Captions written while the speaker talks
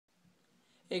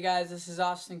Hey guys, this is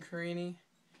Austin Corini,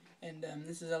 and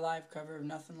this is a live cover of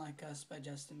Nothing Like Us by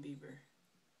Justin Bieber.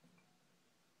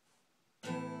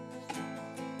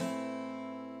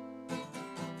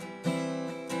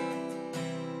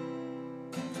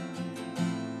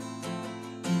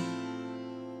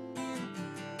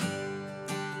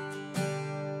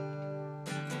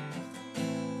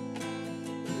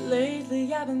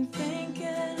 Lately I've been thinking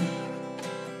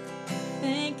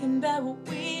about what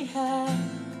we had.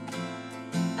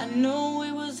 I know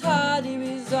it was hard to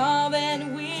resolve,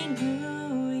 and we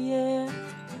knew, yeah.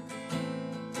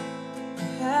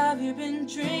 Have you been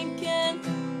drinking?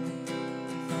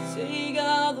 Take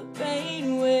all the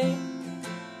pain away.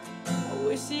 I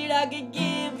wish that I could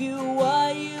give you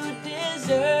what you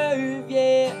deserve,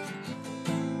 yeah.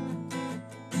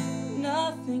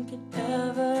 Nothing could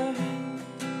ever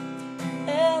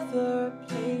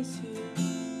replace you.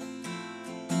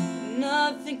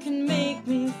 Nothing can make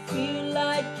me feel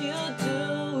like you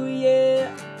do,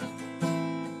 yeah.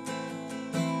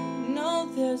 No,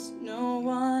 there's no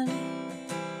one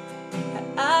that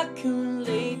I can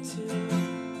relate to.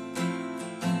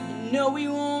 You know we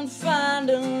won't find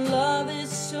a love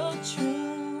that's so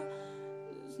true.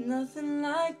 There's nothing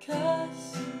like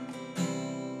us.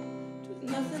 There's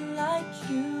nothing like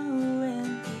you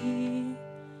and me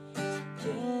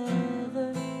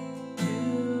together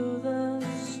through the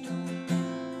storm.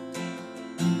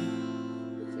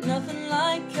 There's nothing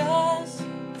like us.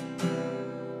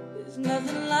 There's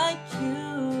nothing like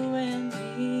you and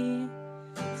me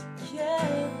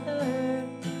together.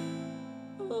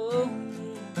 Oh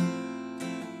yeah.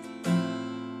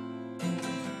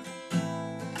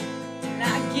 And I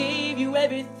gave you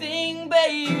everything,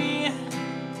 baby,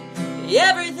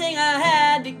 everything I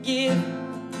had to give.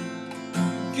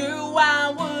 Girl, why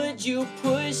would you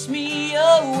push me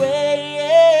away?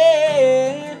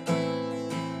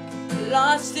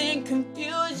 Lost in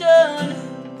confusion,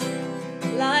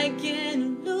 like an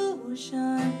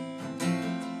illusion.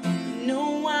 You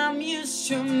know I'm used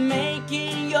to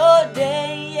making your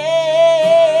day,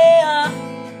 yeah.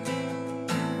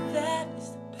 That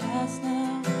is the past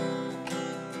now.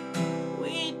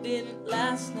 We didn't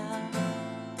last now.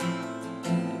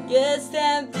 I guess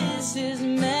that this is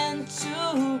meant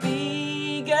to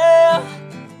be, girl.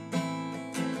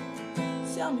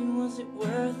 Tell me, was it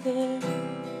worth it?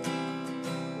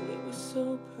 We were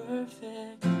so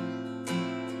perfect.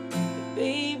 But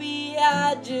baby,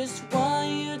 I just want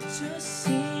you to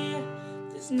see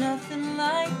there's nothing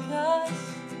like us.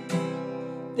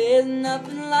 There's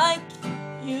nothing like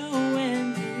you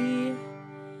and me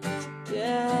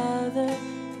together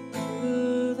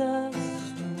through the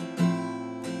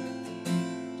storm.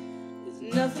 There's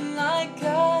nothing like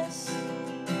us.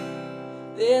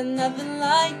 There's nothing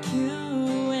like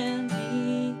you and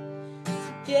me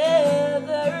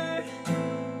together,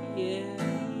 yeah.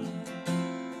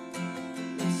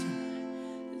 Listen,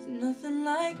 there's nothing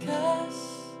like us.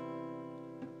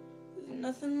 There's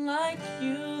nothing like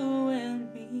you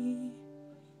and me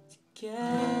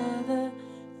together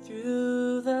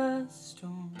through the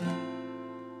storm.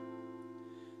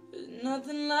 There's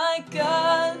nothing like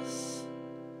us.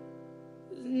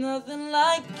 There's nothing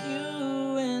like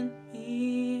you and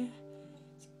me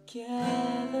together.